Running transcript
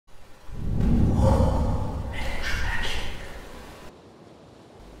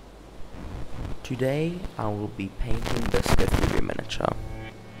Today I will be painting this Cthulhu miniature.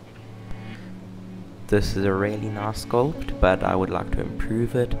 This is a really nice sculpt, but I would like to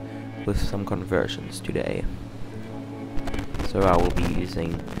improve it with some conversions today. So I will be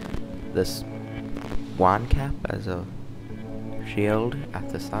using this wine cap as a shield at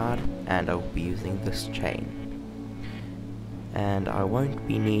the side, and I will be using this chain. And I won't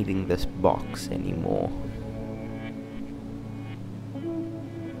be needing this box anymore.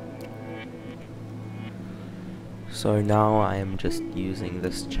 So now I am just using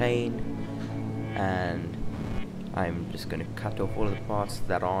this chain, and I'm just going to cut off all of the parts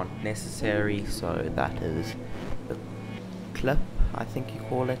that aren't necessary. So that is the clip, I think you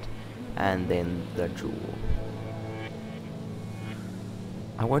call it, and then the jewel.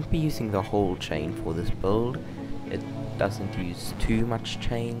 I won't be using the whole chain for this build. It doesn't use too much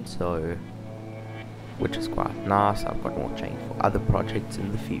chain, so which is quite nice. I've got more chain for other projects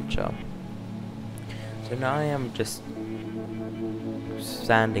in the future. So now I am just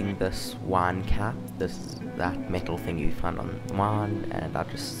sanding this wine cap. This is that metal thing you find on wine, and I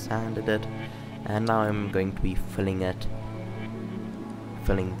just sanded it, and now I'm going to be filling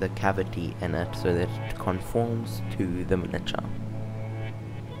the cavity in it so that it conforms to the miniature.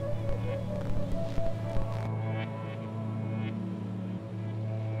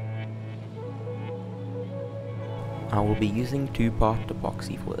 I will be using 2-part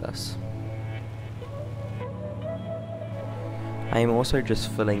epoxy for this. I am also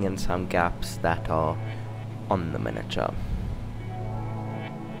just filling in some gaps that are on the miniature.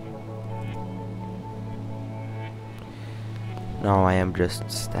 Now I am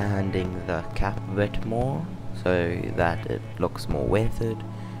just sanding the cap a bit more so that it looks more weathered,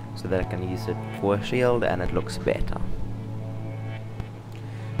 so that I can use it for a shield and it looks better.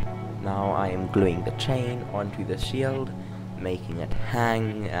 Now I am gluing the chain onto the shield, making it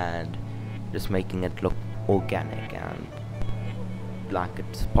hang and just making it look organic and like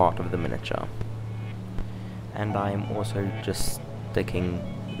it's part of the miniature. And I am also just sticking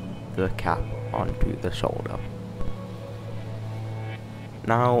the cap onto the shoulder.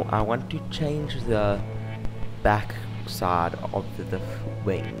 Now I want to change the back side of the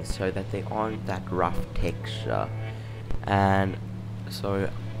wings so that they aren't that rough texture, and so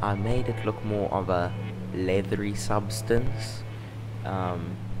I made it look more of a leathery substance,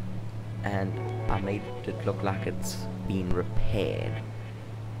 and I made it look like it's been repaired.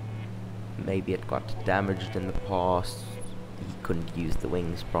 Maybe it got damaged in the past, you couldn't use the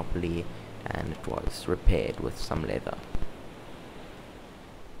wings properly, and it was repaired with some leather.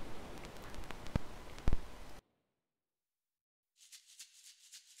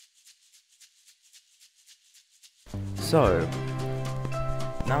 So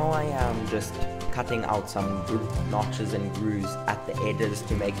now I am just cutting out some notches and grooves at the edges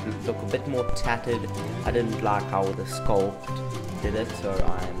to make it look a bit more tattered. I didn't like how the sculpt did it, so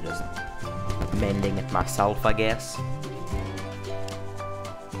I am just mending it myself, I guess.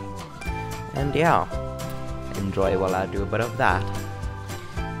 And yeah, enjoy while I do a bit of that.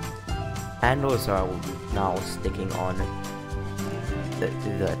 And also I will be now sticking on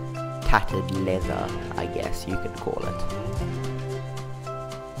the tattered leather, I guess you could call it.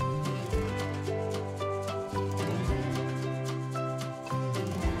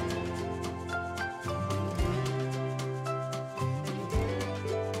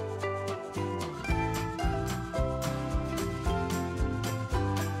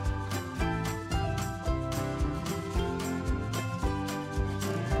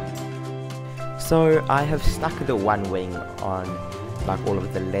 So I have stuck the one wing on like all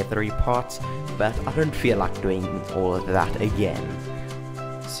of the leathery parts, but I don't feel like doing all of that again.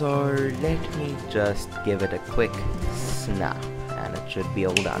 So let me just give it a quick snap and it should be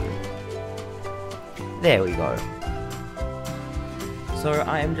all done. There we go. So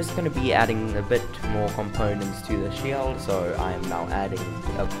I am just going to be adding a bit more components to the shield, so I am now adding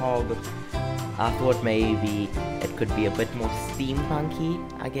a cog. I thought maybe it could be a bit more steampunky,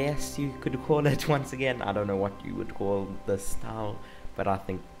 I guess you could call it. Once again, I don't know what you would call this style, but I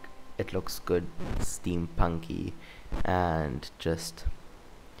think it looks good, steampunky, and just,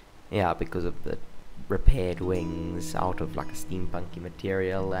 yeah, because of the repaired wings out of like a steampunky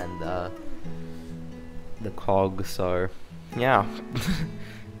material and the cog. So yeah,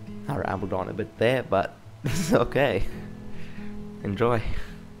 I rambled on a bit there, but it's okay. Enjoy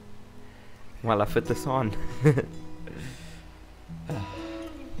while I fit this on.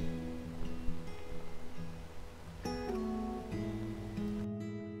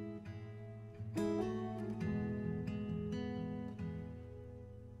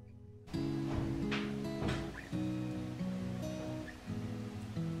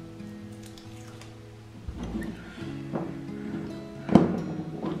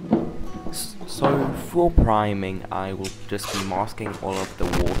 So for priming, I will just be masking all of the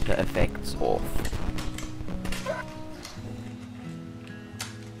water effects off.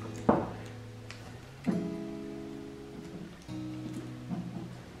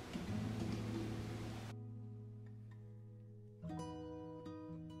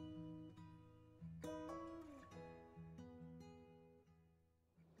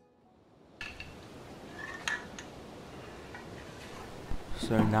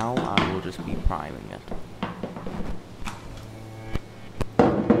 So now I will just be priming it.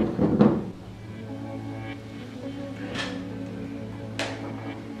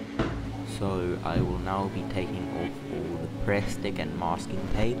 So I will now be taking off all the press stick and masking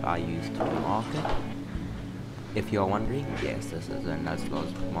tape I used to mark it. If you are wondering, yes, this is a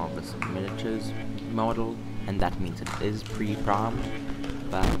Nuzlocke's Marvelous Miniatures model, and that means it is pre-primed,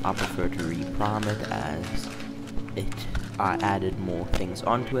 but I prefer to re-prime it as I added more things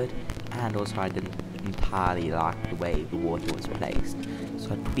onto it, and also I didn't entirely like the way the water was placed,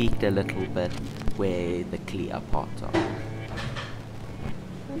 so I tweaked a little bit where the clear parts are.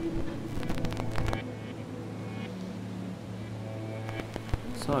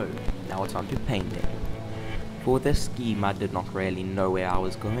 So, now it's on to painting. For this scheme I did not really know where I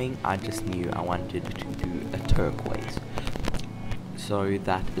was going, I just knew I wanted to do a turquoise. So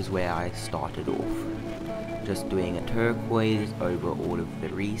that is where I started off. Just doing a turquoise over all of the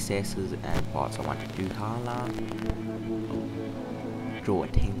recesses and parts I wanted to highlight, draw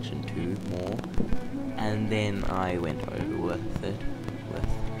attention to more, and then I went over with it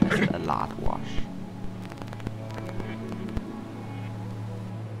with a light wash.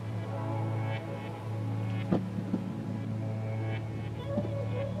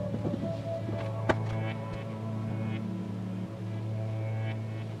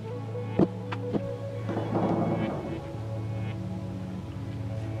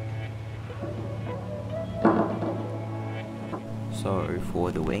 So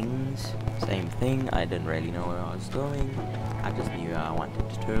for the wings, same thing, I didn't really know where I was going, I just knew I wanted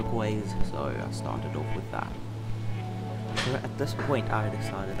to turquoise, so I started off with that. So at this point I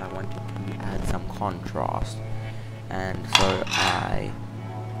decided I wanted to add some contrast, and so I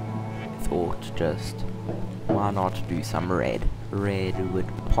thought just, why not do some red? Red would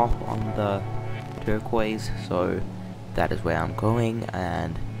pop on the turquoise, so that is where I'm going,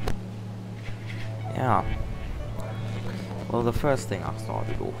 and yeah. Well, the first thing I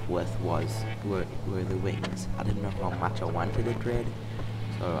started off with were the wings. I didn't know how much I wanted it red,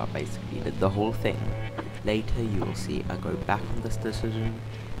 so I basically did the whole thing. Later you will see I go back on this decision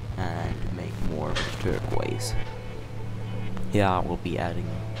and make more of a turquoise. Here I will be adding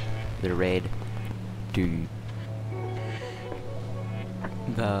the red to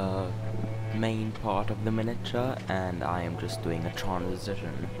the main part of the miniature, and I am just doing a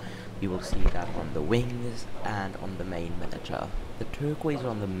transition. You will see that on the wings and on the main miniature. The turquoise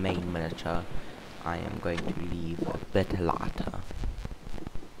on the main miniature I am going to leave a bit lighter.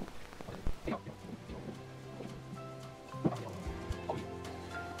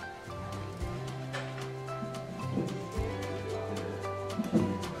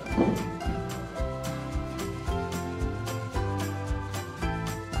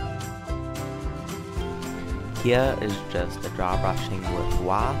 Here is just a dry brushing with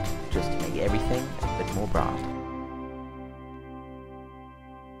white, just to make everything a bit more bright.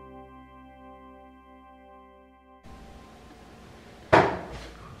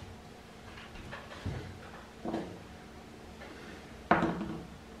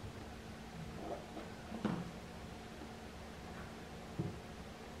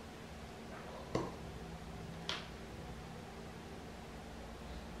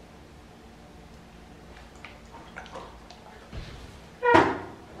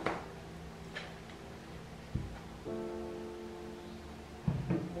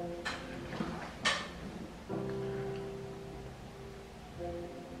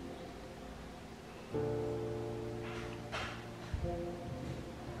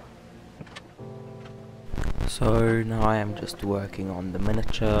 So now I am just working on the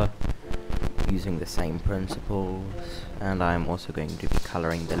miniature using the same principles, and I am also going to be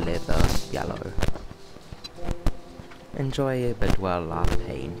colouring the leather yellow. Enjoy a bit while I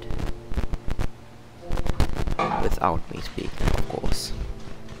paint, without me speaking, of course.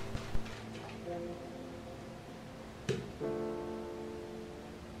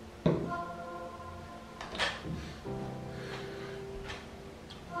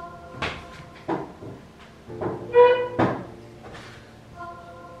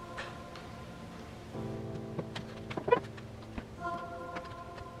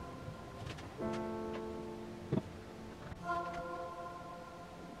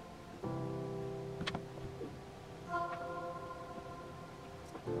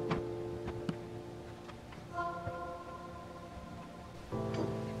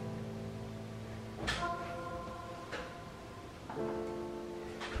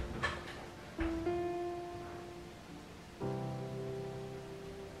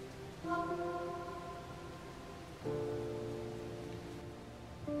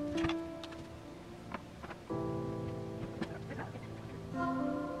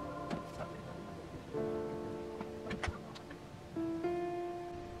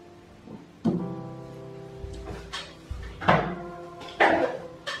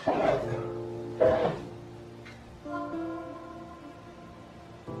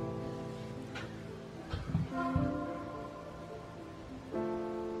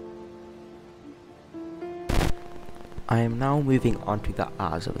 I am now moving on to the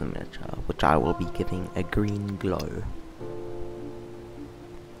eyes of the miniature, which I will be giving a green glow.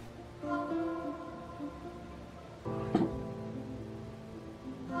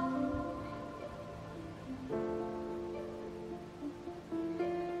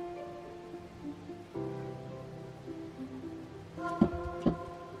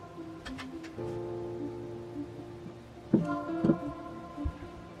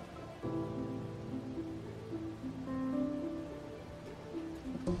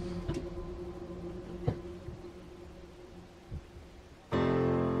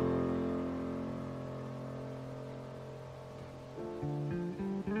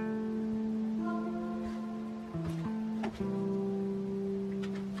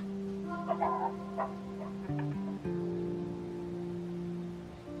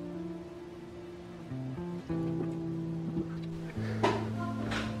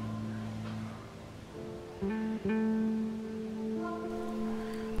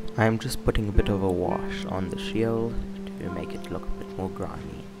 I am just putting a bit of a wash on the shield to make it look a bit more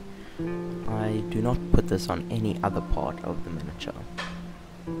grimy. I do not put this on any other part of the miniature.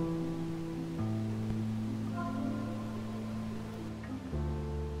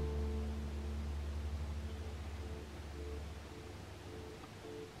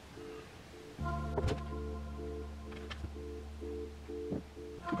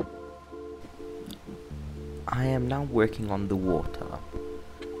 I am now working on the water,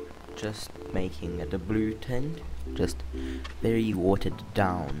 just making it a blue tint, just very watered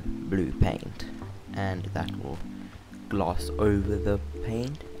down blue paint, and that will gloss over the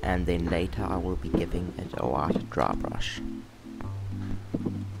paint, and then later I will be giving it a white dry brush.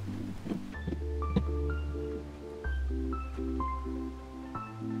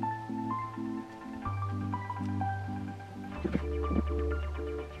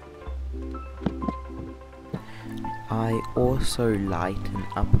 I also lighten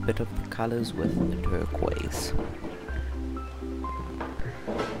up a bit of the colors with the turquoise.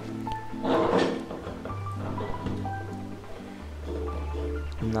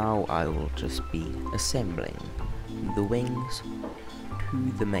 Now I will just be assembling the wings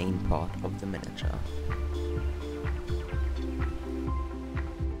to the main part of the miniature.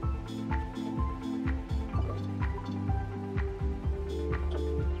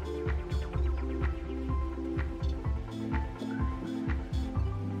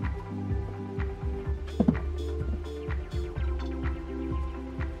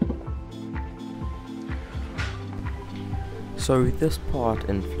 So this part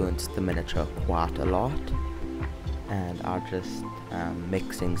influenced the miniature quite a lot, and I'm just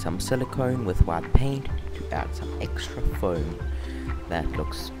mixing some silicone with white paint to add some extra foam that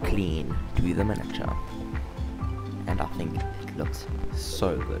looks clean to the miniature, and I think it looks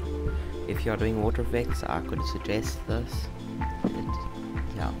so good. If you're doing water effects, I could suggest this.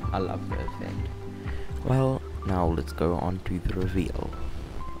 Yeah, I love the effect. Well, now let's go on to the reveal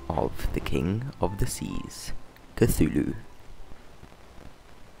of the King of the Seas, Cthulhu.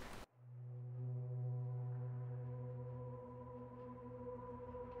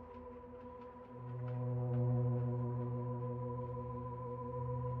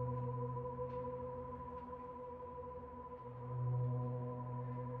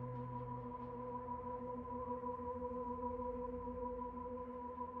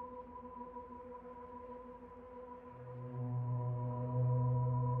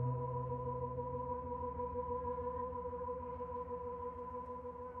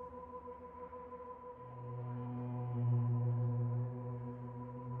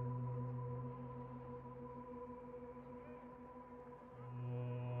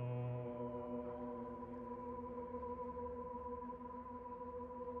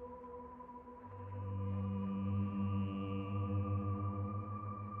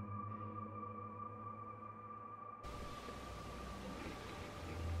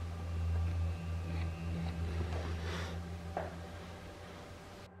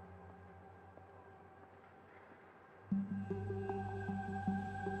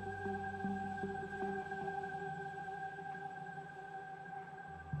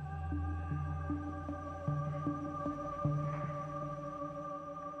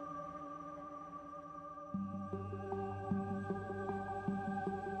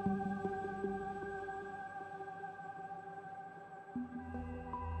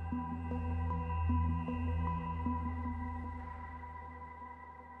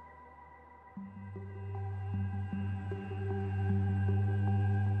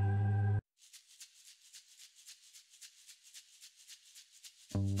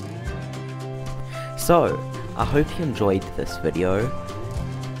 So, I hope you enjoyed this video.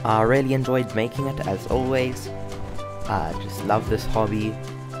 I really enjoyed making it, as always. I just love this hobby,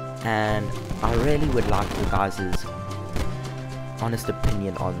 and I really would like you guys' honest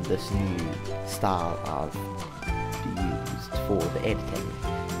opinion on this new style I've used for the editing,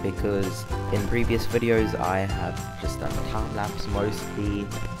 because in previous videos I have just done time-lapse mostly,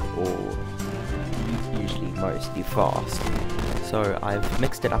 or usually mostly fast, so I've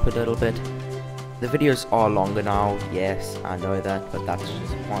mixed it up a little bit. The videos are longer now, yes, I know that, but that's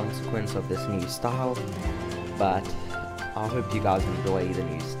just a consequence of this new style. But I hope you guys enjoy the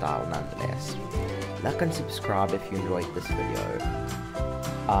new style nonetheless. Like and subscribe if you enjoyed this video.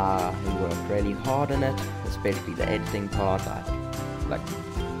 I worked really hard on it, especially the editing part. I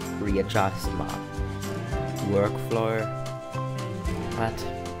readjust my workflow,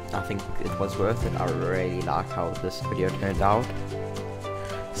 but I think it was worth it. I really like how this video turned out.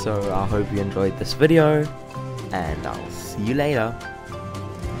 So I hope you enjoyed this video, and I'll see you later.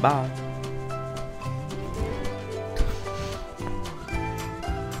 Bye.